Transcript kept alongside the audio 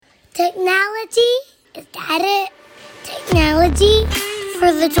Technology? Is that it? Technology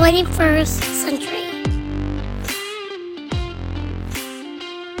for the 21st century.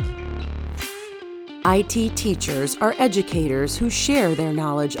 IT teachers are educators who share their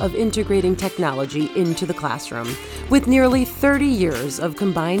knowledge of integrating technology into the classroom. With nearly 30 years of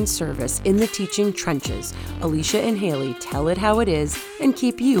combined service in the teaching trenches, Alicia and Haley tell it how it is and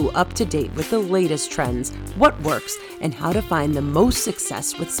keep you up to date with the latest trends, what works, and how to find the most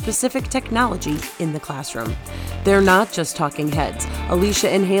success with specific technology in the classroom. They're not just talking heads.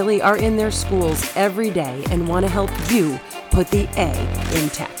 Alicia and Haley are in their schools every day and want to help you put the A in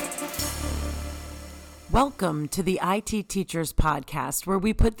tech. Welcome to the IT Teachers Podcast, where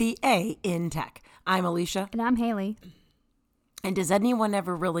we put the A in tech. I'm Alicia. And I'm Haley. And does anyone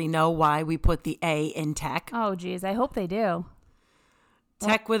ever really know why we put the A in tech? Oh, geez. I hope they do.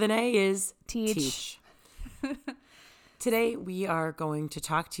 Tech with an A is Teach. Today, we are going to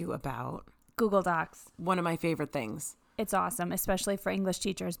talk to you about Google Docs. One of my favorite things. It's awesome, especially for English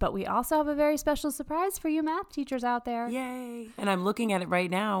teachers. But we also have a very special surprise for you math teachers out there. Yay. And I'm looking at it right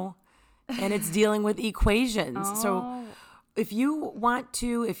now. And it's dealing with equations. So if you want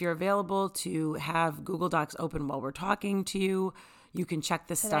to, if you're available to have Google Docs open while we're talking to you, you can check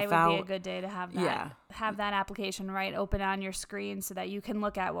this stuff out. Today would be a good day to have that. Have that application right open on your screen so that you can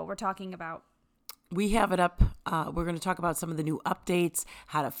look at what we're talking about. We have it up. We're going to talk about some of the new updates,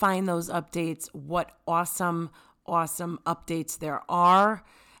 how to find those updates, what awesome updates there are,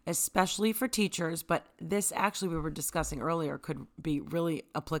 especially for teachers, but this actually we were discussing earlier could be really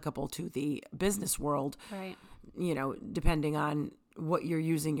applicable to the business world, right? You know, depending on what you're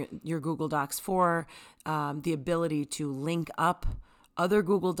using your Google Docs for, the ability to link up other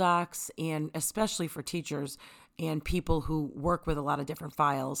Google Docs, and especially for teachers and people who work with a lot of different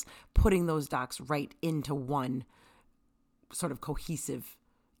files, putting those docs right into one sort of cohesive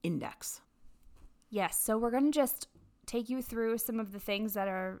index. Yes, so we're going to just take you through some of the things that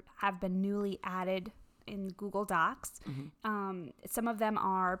have been newly added in Google Docs. Mm-hmm. Some of them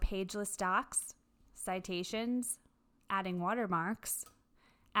are pageless docs, citations, adding watermarks,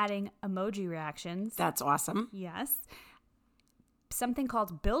 adding emoji reactions. That's awesome. Yes. Something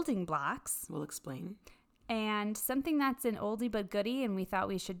called building blocks. We'll explain. And something that's an oldie but goodie, and we thought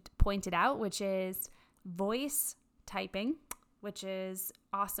we should point it out, which is voice typing, which is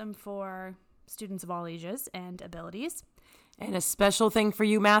awesome for students of all ages and abilities. And a special thing for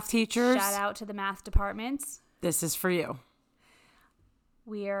you math teachers. Shout out to the math departments. This is for you.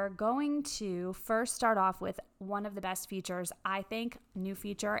 We are going to first start off with one of the best features, I think, new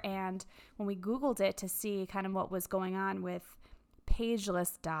feature. And when we Googled it to see kind of what was going on with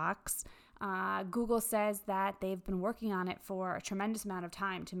pageless docs, Google says that they've been working on it for a tremendous amount of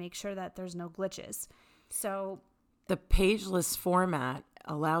time to make sure that there's no glitches. So the pageless format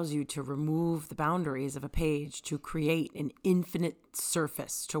allows you to remove the boundaries of a page to create an infinite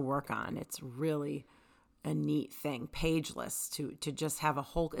surface to work on. It's really a neat thing, pageless, to just have a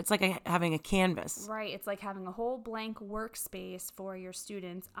whole, it's like having a canvas. Right, it's like having a whole blank workspace for your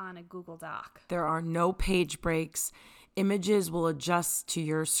students on a Google Doc. There are no page breaks. Images will adjust to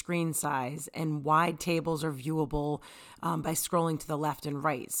your screen size, and wide tables are viewable by scrolling to the left and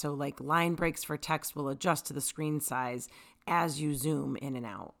right. So like line breaks for text will adjust to the screen size as you zoom in and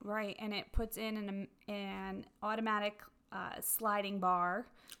out. Right, and it puts in an automatic sliding bar.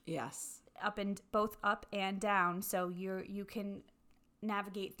 Yes. Both up and down, so you can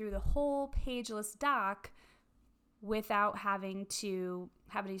navigate through the whole pageless doc without having to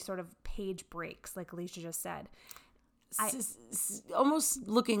have any sort of page breaks, like Alicia just said. Almost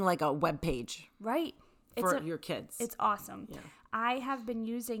looking like a web page. Right. For your kids. It's awesome. Yeah. I have been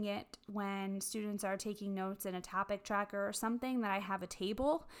using it when students are taking notes in a topic tracker or something that I have a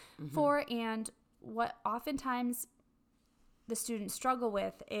table for. And what oftentimes the students struggle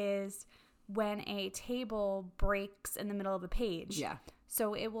with is when a table breaks in the middle of a page. Yeah.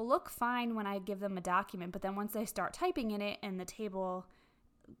 So it will look fine when I give them a document, but then once they start typing in it and the table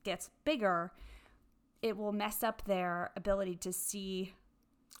gets bigger, it will mess up their ability to see.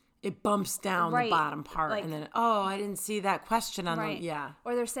 It bumps down the bottom part, like, and then, I didn't see that question on the, yeah.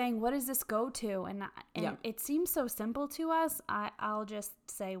 Or they're saying, what does this go to? And it seems so simple to us. I'll just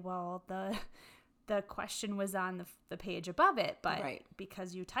say, well, the question was on the page above it, but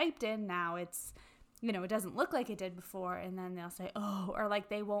because you typed in, now it's, it doesn't look like it did before. And then they'll say, or like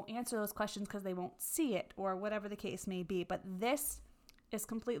they won't answer those questions because they won't see it, or whatever the case may be. But this is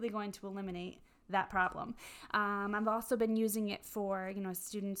completely going to eliminate that problem. I've also been using it for,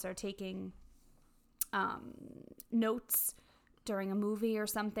 students are taking notes during a movie or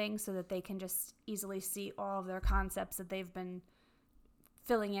something so that they can just easily see all of their concepts that they've been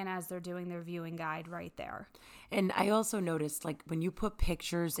filling in as they're doing their viewing guide right there. And I also noticed, like, when you put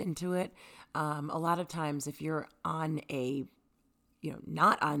pictures into it, a lot of times if you're on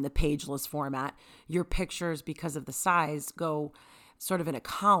not on the pageless format, your pictures, because of the size, go sort of in a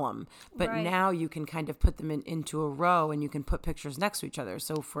column. But now you can kind of put them into a row, and you can put pictures next to each other.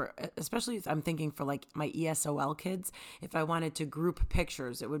 So especially if I'm thinking for like my ESOL kids, if I wanted to group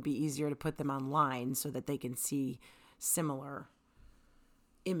pictures, it would be easier to put them online so that they can see similar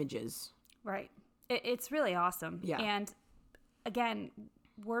images. Right. It's really awesome. Yeah. And again,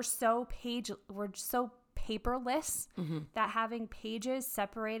 we're so paperless that having pages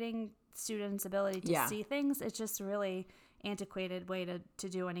separating students' ability to see things, it's just really antiquated way to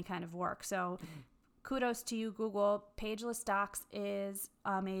do any kind of work. So kudos to you, Google. Pageless Docs is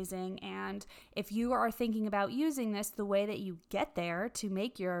amazing. And if you are thinking about using this, the way that you get there to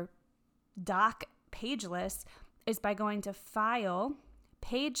make your doc pageless is by going to File,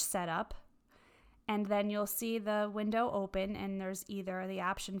 Page Setup, and then you'll see the window open, and there's either the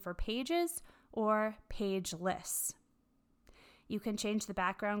option for pages or pageless. You can change the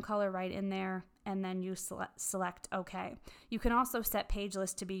background color right in there, and then you select OK. You can also set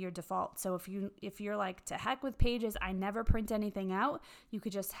pageless to be your default. So if you're like, to heck with pages, I never print anything out, you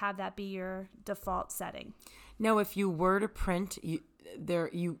could just have that be your default setting. Now, if you were to print, you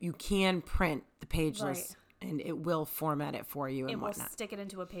can print the pageless. Right. And it will format it for you and whatnot. It will stick it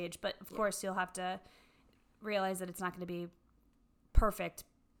into a page. But, of course, you'll have to realize that it's not going to be perfect.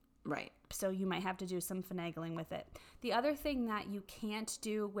 Right. So you might have to do some finagling with it. The other thing that you can't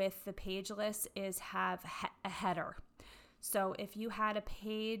do with the pageless is have a header. So if you had a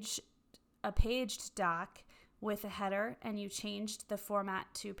paged doc with a header and you changed the format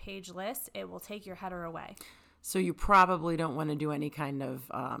to pageless, it will take your header away. So you probably don't want to do any kind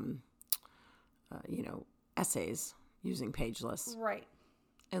of, essays using pageless. Right.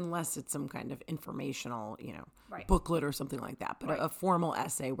 Unless it's some kind of informational, booklet or something like that. But a formal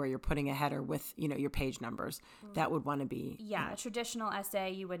essay where you're putting a header with, your page numbers, that would want to be. Yeah, a traditional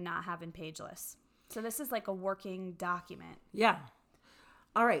essay you would not have in pageless. So this is like a working document. Yeah.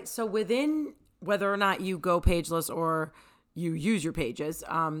 All right. So within whether or not you go pageless or you use your pages,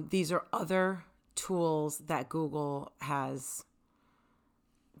 these are other tools that Google has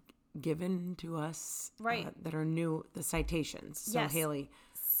given to us that are new, the citations. So yes. Haley.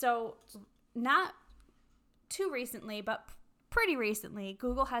 So not too recently, but pretty recently,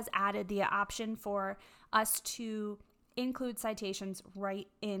 Google has added the option for us to include citations right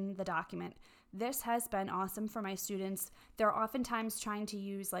in the document. This has been awesome for my students. They're oftentimes trying to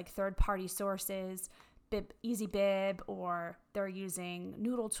use like third-party sources, EasyBib, or they're using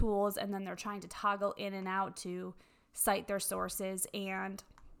Noodle Tools, and then they're trying to toggle in and out to cite their sources, and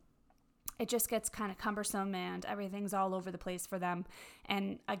it just gets kind of cumbersome and everything's all over the place for them.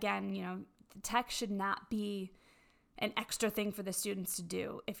 And again, the text should not be an extra thing for the students to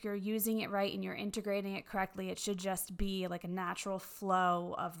do. If you're using it right and you're integrating it correctly, it should just be like a natural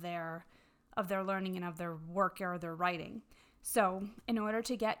flow of their learning and of their work or their writing. So in order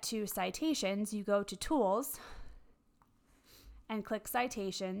to get to citations, you go to Tools and click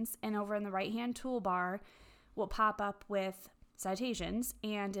Citations, and over in the right-hand toolbar will pop up with Citations,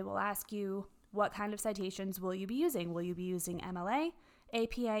 and it will ask you what kind of citations will you be using. Will you be using MLA,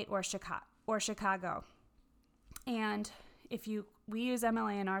 APA, or Chicago? And we use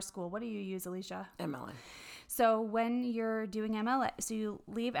MLA in our school. What do you use, Alicia? MLA. So when you're doing MLA, so you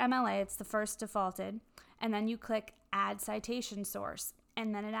leave MLA, it's the first defaulted, and then you click Add Citation Source,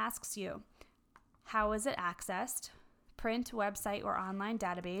 and then it asks you, how is it accessed? Print, website, or online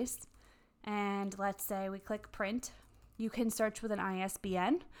database. And let's say we click Print. You can search with an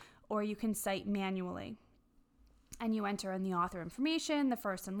ISBN, or you can cite manually. And you enter in the author information, the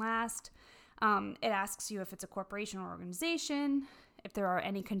first and last. It asks you if it's a corporation or organization, if there are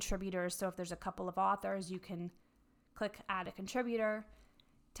any contributors. So if there's a couple of authors, you can click Add a Contributor,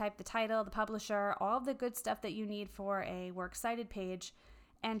 type the title, the publisher, all of the good stuff that you need for a works cited page,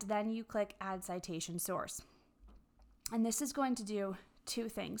 and then you click Add Citation Source. And this is going to do two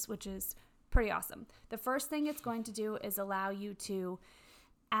things, which is pretty awesome. The first thing it's going to do is allow you to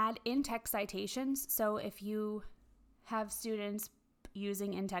add in-text citations. So if you have students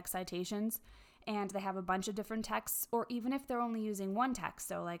using in-text citations and they have a bunch of different texts, or even if they're only using one text,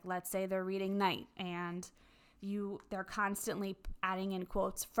 so like let's say they're reading Night and they're constantly adding in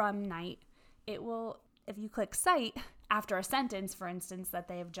quotes from Night, it will, if you click Cite after a sentence, for instance, that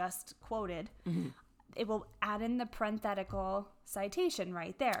they have just quoted, it will add in the parenthetical citation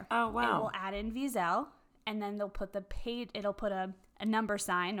right there. Oh, wow. It will add in Wiesel, and then it'll put a a number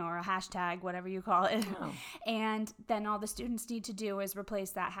sign or a hashtag, whatever you call it. Oh. And then all the students need to do is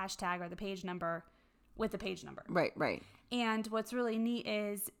replace that hashtag or the page number with the page number. Right. And what's really neat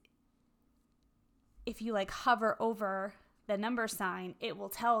is if you like hover over the number sign, it will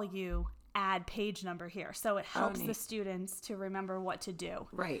tell you add page number here. So it helps the students to remember what to do.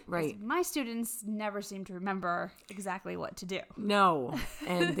 Right. My students never seem to remember exactly what to do. No,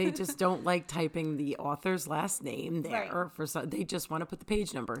 and they just don't like typing the author's last name there. Right. They just want to put the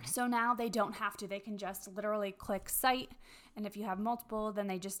page number. So now they don't have to. They can just literally click cite, and if you have multiple, then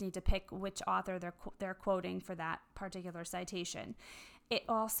they just need to pick which author they're quoting for that particular citation. It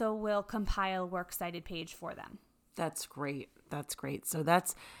also will compile works cited page for them. That's great. So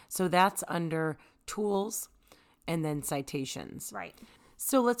that's under tools and then citations. Right.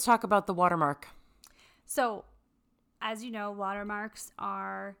 So let's talk about the watermark. So as you know, watermarks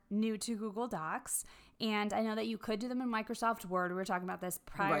are new to Google Docs, and I know that you could do them in Microsoft Word. We were talking about this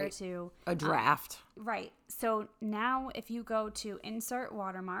prior to a draft. Right. So now if you go to Insert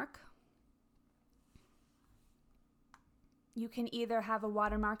Watermark, you can either have a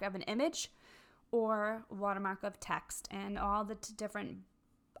watermark of an image or watermark of text, and all the different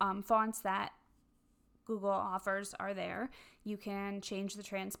fonts that Google offers are there. You can change the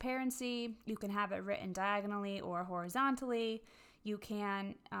transparency. You can have it written diagonally or horizontally. You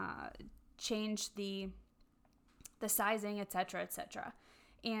can change the sizing, etc., etc.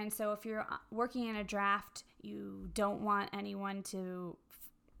 And so if you're working in a draft, you don't want anyone to,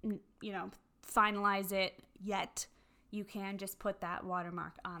 finalize it yet. You can just put that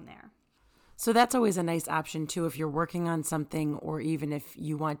watermark on there. So that's always a nice option too if you're working on something, or even if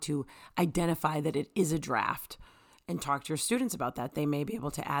you want to identify that it is a draft and talk to your students about that. They may be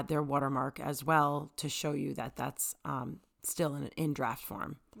able to add their watermark as well to show you that that's still in draft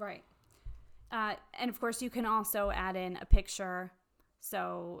form. Right. And of course, you can also add in a picture.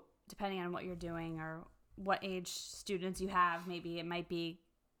 So depending on what you're doing or what age students you have, maybe it might be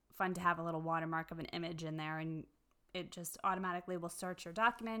fun to have a little watermark of an image in there, and it just automatically will search your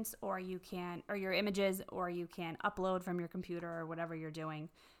documents or your images, or you can upload from your computer or whatever you're doing.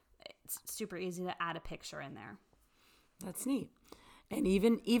 It's super easy to add a picture in there. That's neat. And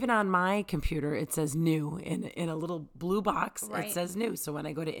even on my computer, it says new in a little blue box. Right. It says new. So when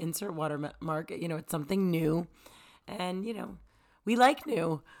I go to insert watermark, it's something new. And, we like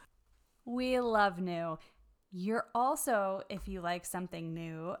new. We love new. You're also, if you like something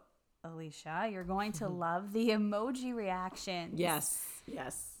new, Alicia, you're going to love the emoji reactions. Yes.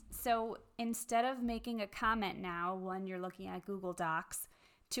 So instead of making a comment now when you're looking at Google Docs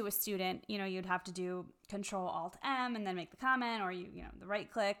to a student, you'd have to do Control-Alt-M and then make the comment, or the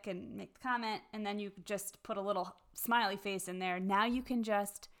right click and make the comment, and then you just put a little smiley face in there. Now you can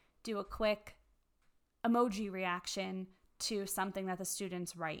just do a quick emoji reaction to something that the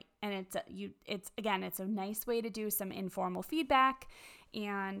students write. And it's a nice way to do some informal feedback.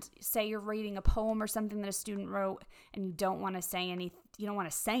 And say you're reading a poem or something that a student wrote, and you don't want to say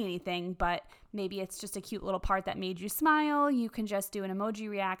anything, but maybe it's just a cute little part that made you smile. You can just do an emoji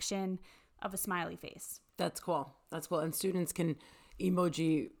reaction of a smiley face. That's cool. And students can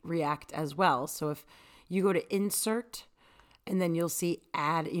emoji react as well. So if you go to insert, and then you'll see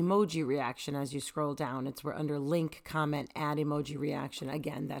add emoji reaction as you scroll down. We're under link, comment, add emoji reaction.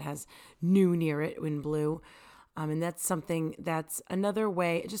 Again, that has new near it in blue. And that's another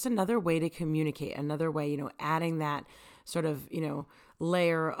way to communicate, another way, adding that sort of,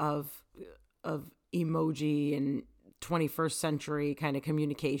 layer of emoji and 21st century kind of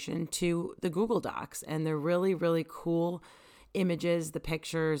communication to the Google Docs. And they're really, really cool images, the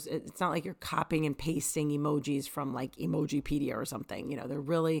pictures. It's not like you're copying and pasting emojis from like Emojipedia or something.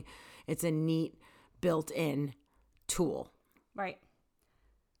 It's a neat built-in tool. Right.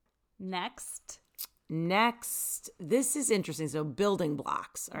 Next, this is interesting. So building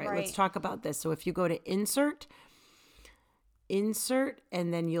blocks. All right, let's talk about this. So if you go to insert,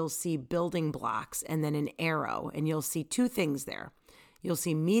 and then you'll see building blocks and then an arrow, and you'll see two things there. You'll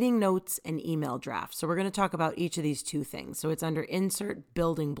see meeting notes and email drafts. So we're going to talk about each of these two things. So it's under insert,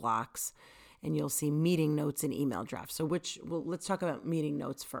 building blocks, and you'll see meeting notes and email drafts. So let's talk about meeting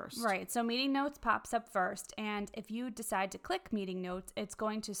notes first. Right. So meeting notes pops up first. And if you decide to click meeting notes, it's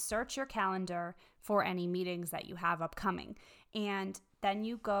going to search your calendar for any meetings that you have upcoming. And then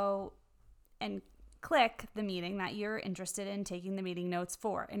you go and click the meeting that you're interested in taking the meeting notes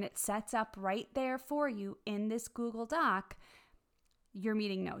for. And it sets up right there for you in this Google Doc your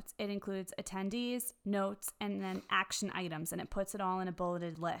meeting notes. It includes attendees, notes, and then action items. And it puts it all in a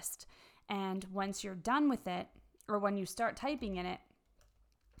bulleted list. And once you're done with it, or when you start typing in it,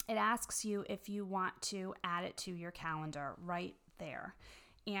 it asks you if you want to add it to your calendar right there.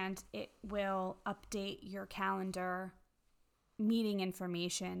 And it will update your calendar meeting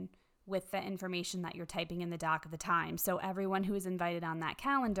information with the information that you're typing in the doc at the time. So everyone who is invited on that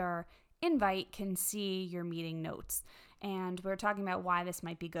calendar invite can see your meeting notes. And we're talking about why this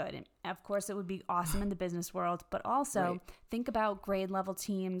might be good. And of course, it would be awesome in the business world, but also think about grade level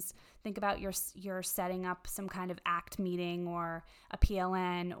teams. Think about you're setting up some kind of ACT meeting or a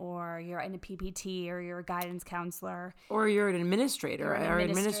PLN, or you're in a PPT, or you're a guidance counselor. Or you're an administrator. Our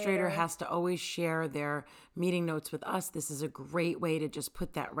administrator has to always share their meeting notes with us. This is a great way to just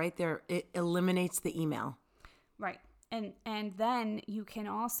put that right there. It eliminates the email. Right. And then you can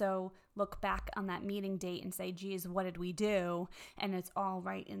also look back on that meeting date and say, geez, what did we do? And it's all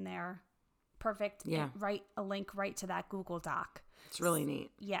right in there. Perfect. Yeah. Right. A link right to that Google Doc. It's really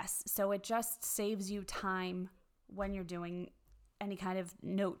neat. Yes. So it just saves you time when you're doing any kind of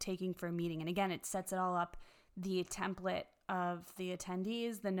note taking for a meeting. And again, it sets it all up, the template of the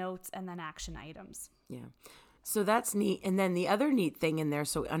attendees, the notes, and then action items. Yeah. So that's neat. And then the other neat thing in there,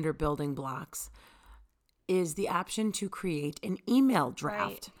 so under building blocks, is the option to create an email draft.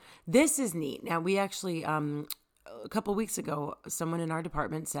 Right. This is neat. Now, we actually, a couple weeks ago, someone in our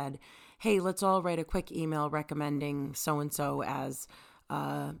department said, hey, let's all write a quick email recommending so-and-so as,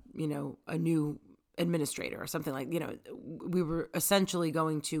 a new administrator or something like, we were essentially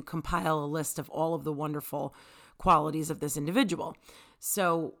going to compile a list of all of the wonderful qualities of this individual.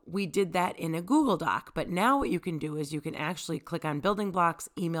 So we did that in a Google Doc. But now what you can do is you can actually click on building blocks,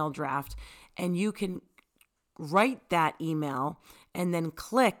 email draft, and you can write that email and then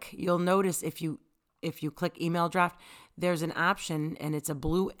click. You'll notice if you click email draft, there's an option and it's a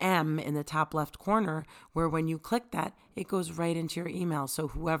blue M in the top left corner where when you click that, it goes right into your email. So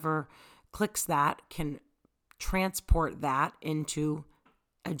whoever clicks that can transport that into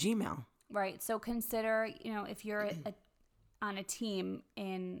a Gmail. Right. So consider, if you're on a team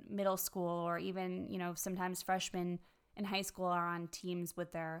in middle school, or even, sometimes freshmen in high school are on teams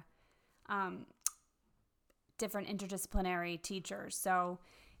with their different interdisciplinary teachers. So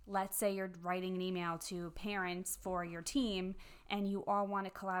let's say you're writing an email to parents for your team and you all want to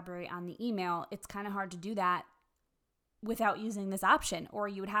collaborate on the email. It's kind of hard to do that without using this option, or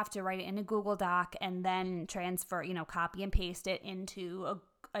you would have to write it in a Google Doc and then transfer, copy and paste it into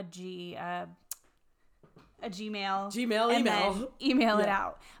a Gmail and email. Then email it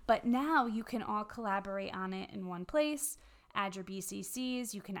out. But now you can all collaborate on it in one place. Add your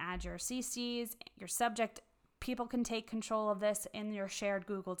BCCs, you can add your CCs, your subject. People can take control of this in your shared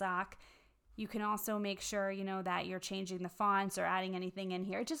Google Doc. You can also make sure, that you're changing the fonts or adding anything in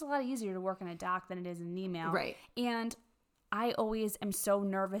here. It's just a lot easier to work in a doc than it is in an email. Right. And I always am so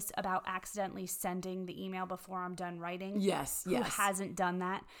nervous about accidentally sending the email before I'm done writing. Yes. Who hasn't done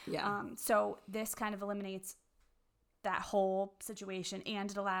that? Yeah. So this kind of eliminates that whole situation,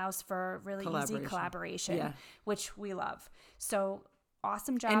 and it allows for really easy collaboration, which we love. So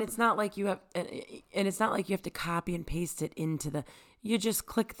awesome job. And it's not like you have to copy and paste it into you just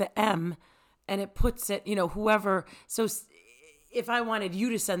click the M and it puts it, whoever. So if I wanted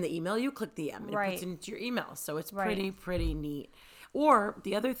you to send the email, you click the M and it puts it into your email. So it's pretty neat. Or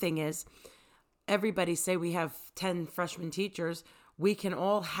the other thing is, everybody, say we have 10 freshman teachers, we can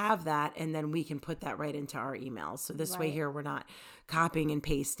all have that, and then we can put that right into our emails. So this way here, we're not copying and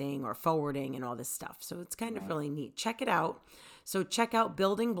pasting or forwarding and all this stuff. So it's kind of really neat. Check it out. So check out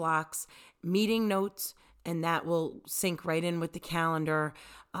Building Blocks, meeting notes, and that will sync right in with the calendar,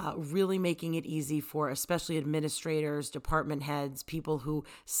 really making it easy for especially administrators, department heads, people who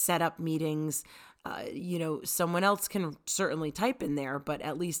set up meetings. Someone else can certainly type in there, but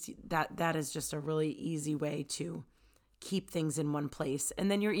at least that is just a really easy way to keep things in one place. And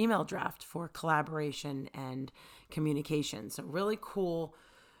then your email draft for collaboration and communication. So really cool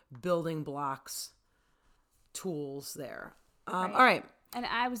Building Blocks tools there. All right. And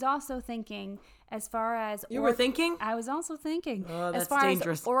I was also thinking, as far as... You were thinking? I was also thinking. Oh, that's as far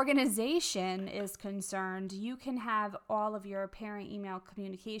dangerous. as organization is concerned, you can have all of your parent email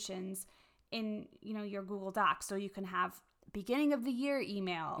communications in, your Google Docs. So you can have beginning of the year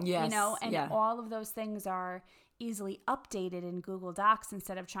email, all of those things are easily updated in Google Docs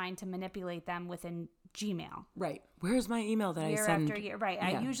instead of trying to manipulate them within Gmail. Right. Where's my email that year I send? Year after year. Right.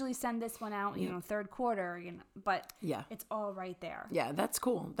 Yeah. I usually send this one out, third quarter, but it's all right there. Yeah, that's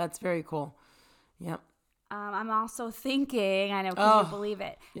cool. That's very cool. Yep. I'm also thinking, I know, can you believe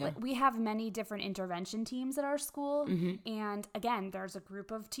it? Yeah. We have many different intervention teams at our school. Mm-hmm. And again, there's a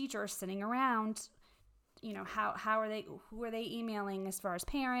group of teachers sitting around, who are they emailing as far as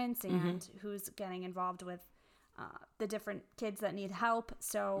parents and who's getting involved with the different kids that need help.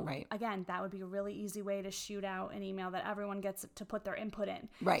 So again, that would be a really easy way to shoot out an email that everyone gets to put their input in.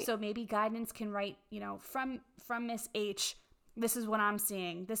 Right. So maybe guidance can write, from Miss H, this is what I'm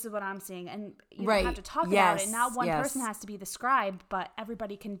seeing. This is what I'm seeing. And you don't have to talk about it. Not one person has to be the scribe, but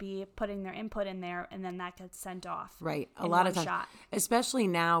everybody can be putting their input in there, and then that gets sent off. Right. A lot of times, especially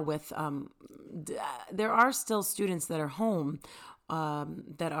now with, there are still students that are home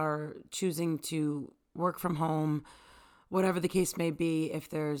that are choosing to work from home, whatever the case may be. If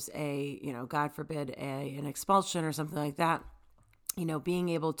there's God forbid, an expulsion or something like that, being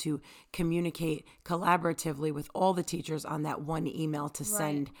able to communicate collaboratively with all the teachers on that one email to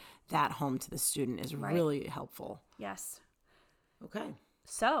send that home to the student is really helpful. Yes. Okay.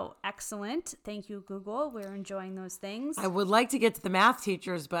 So, excellent. Thank you, Google. We're enjoying those things. I would like to get to the math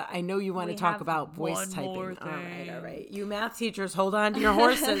teachers, but I know you want to talk about voice typing. All right. You math teachers, hold on to your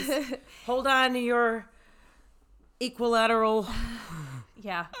horses. Hold on to your equilateral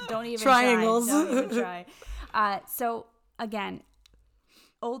don't even triangles. Try. Don't even try. So, again,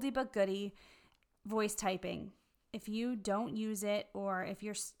 oldie but goodie, voice typing. If you don't use it, or if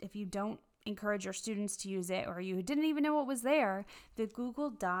you don't encourage your students to use it, or you didn't even know it was there, the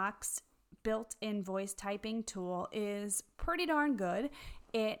Google Docs built-in voice typing tool is pretty darn good.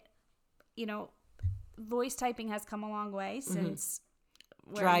 It, voice typing has come a long way since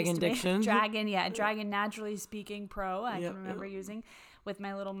Dragon Diction. Dragon Naturally Speaking Pro. I can remember using with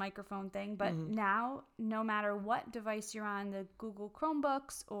my little microphone thing. But now, no matter what device you're on, the Google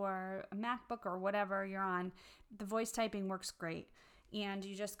Chromebooks or a MacBook or whatever you're on, the voice typing works great. And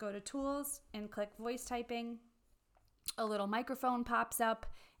you just go to Tools and click Voice Typing. A little microphone pops up.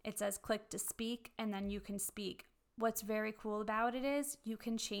 It says click to speak, and then you can speak. What's very cool about it is you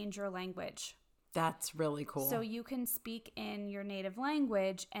can change your language. That's really cool. So you can speak in your native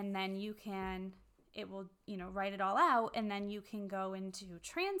language, and then it will, write it all out, and then you can go into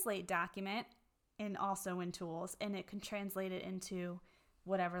Translate document and also in Tools, and it can translate it into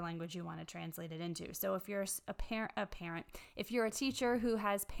whatever language you want to translate it into. So if you're a parent, if you're a teacher who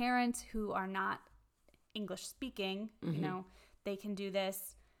has parents who are not English speaking, they can do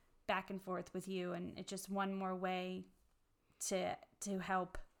this back and forth with you, and it's just one more way to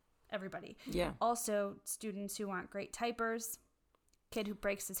help everybody. Yeah. Also, students who aren't great typers, kid who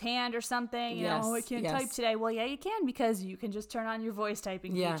breaks his hand or something, I can't type today. Well, yeah, you can, because you can just turn on your voice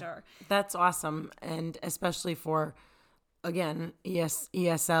typing feature. That's awesome. And especially for, again,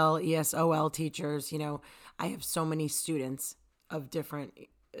 ESL, ESOL teachers, I have so many students of different,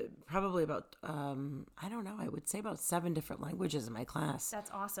 probably about, I would say about 7 different languages in my class.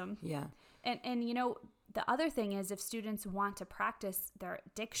 That's awesome. Yeah. And the other thing is, if students want to practice their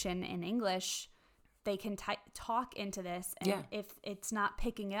diction in English, they can talk into this. And if it's not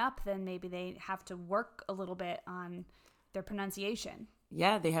picking up, then maybe they have to work a little bit on their pronunciation.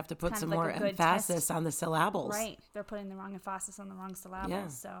 Yeah, they have to put some more emphasis on the syllables. Right. They're putting the wrong emphasis on the wrong syllables. Yeah.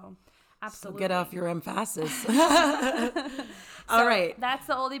 So, absolutely. So get off your emphasis. All right. That's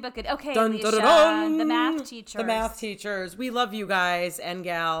the oldie but good. Okay, dun, Alicia, dun, dun, dun. The math teachers. The math teachers. We love you guys and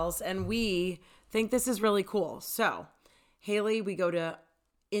gals, and we think this is really cool. So, Haley, we go to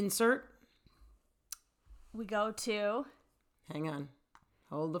insert. We go to... Hang on.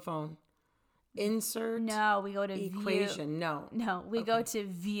 Hold the phone. Insert. No, we go to equation. View. No, we go to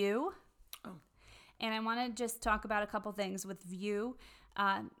view. Oh. And I want to just talk about a couple things with view.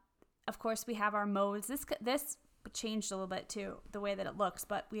 Of course, we have our modes. This changed a little bit too, the way that it looks,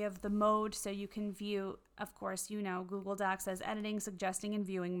 but we have the mode, so you can view. Of course, Google Docs has editing, suggesting, and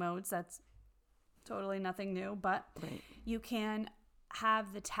viewing modes. That's totally nothing new, but you can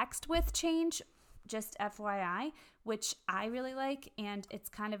have the text width change, just FYI, which I really like, and it's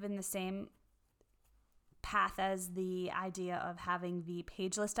kind of in the same path as the idea of having the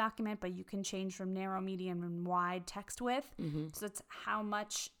pageless document, but you can change from narrow, medium, and wide text width. So it's how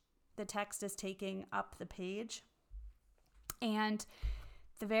much the text is taking up the page. And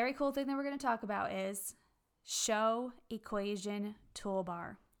the very cool thing that we're going to talk about is Show Equation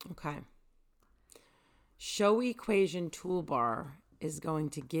Toolbar. Okay. Show Equation Toolbar is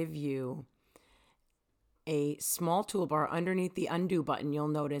going to give you a small toolbar underneath the undo button. You'll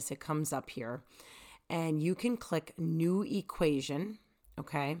notice it comes up here. And you can click New Equation,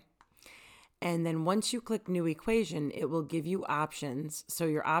 okay? And then once you click New Equation, it will give you options. So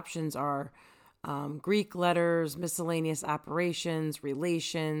your options are Greek letters, miscellaneous operations,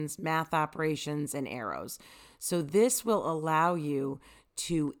 relations, math operations, and arrows. So this will allow you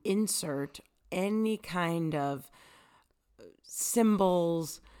to insert any kind of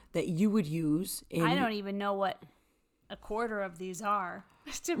symbols that you would use. I don't even know what a quarter of these are,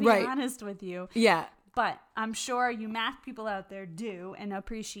 to be honest with you. Yeah. But I'm sure you math people out there do and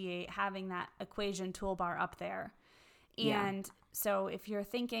appreciate having that equation toolbar up there. And so if you're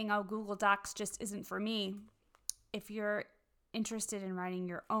thinking, oh, Google Docs just isn't for me, if you're interested in writing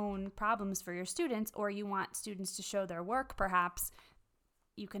your own problems for your students, or you want students to show their work perhaps,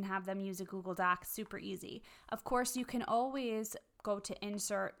 you can have them use a Google Doc, super easy. Of course, you can always go to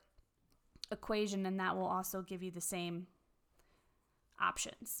insert equation, and that will also give you the same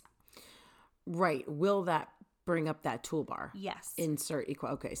options. Right. Will that bring up that toolbar? Yes.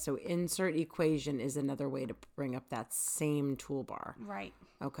 Okay, so insert equation is another way to bring up that same toolbar. Right.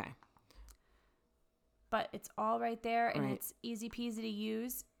 Okay. But it's all right there, and it's easy peasy to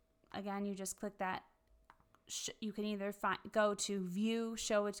use. Again, you just click that. You can either go to View,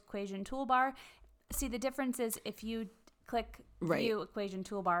 Show Equation Toolbar. See, the difference is if you click View Equation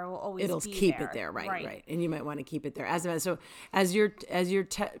Toolbar, it will always It'll be keep there. It there, right. And you might want to keep it there. As you're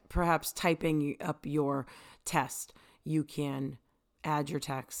perhaps typing up your test, you can add your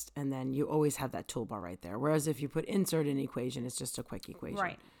text, and then you always have that toolbar right there. Whereas if you put insert an equation, it's just a quick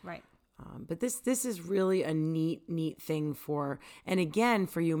equation. Right. But this is really a neat thing and again,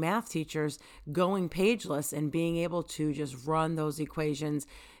 for you math teachers, going pageless and being able to just run those equations,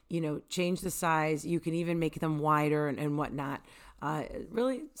 change the size. You can even make them wider and whatnot.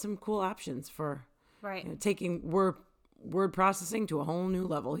 Really some cool options for taking word processing to a whole new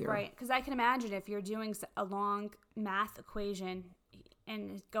level here. Right, because I can imagine if you're doing a long math equation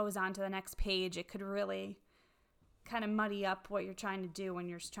and it goes on to the next page, it could really kind of muddy up what you're trying to do when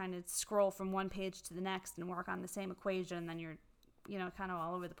you're trying to scroll from one page to the next and work on the same equation, and then you're kind of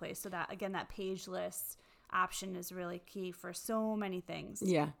all over the place. So that, again, that pageless option is really key for so many things.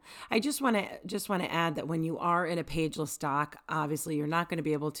 Yeah. I just want to add that when you are in a pageless doc, obviously you're not going to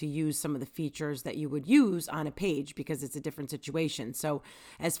be able to use some of the features that you would use on a page because it's a different situation. So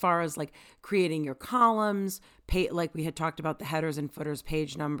as far as like creating your columns, like we had talked about the headers and footers,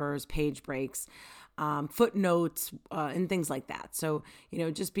 page numbers, page breaks, footnotes, and things like that. So,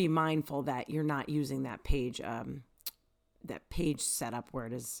 just be mindful that you're not using that page setup where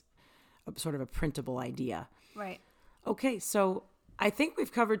it is sort of a printable idea. Right. Okay. So I think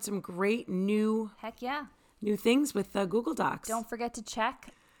we've covered some great new things with Google Docs. Don't forget to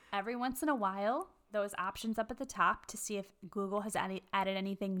check every once in a while those options up at the top to see if Google has added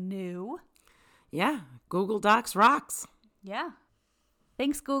anything new. Yeah. Google Docs rocks. Yeah.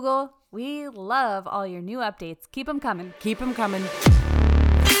 Thanks, Google. We love all your new updates. Keep them coming. Keep them coming.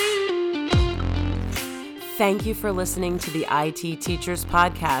 Thank you for listening to the IT Teachers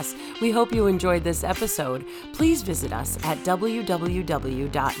Podcast. We hope you enjoyed this episode. Please visit us at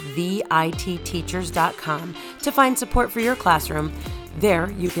www.theitteachers.com to find support for your classroom. There,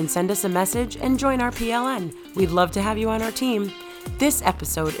 you can send us a message and join our PLN. We'd love to have you on our team. This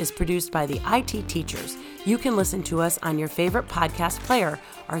episode is produced by the IT Teachers. You can listen to us on your favorite podcast player.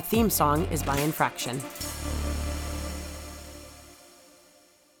 Our theme song is by Infraction.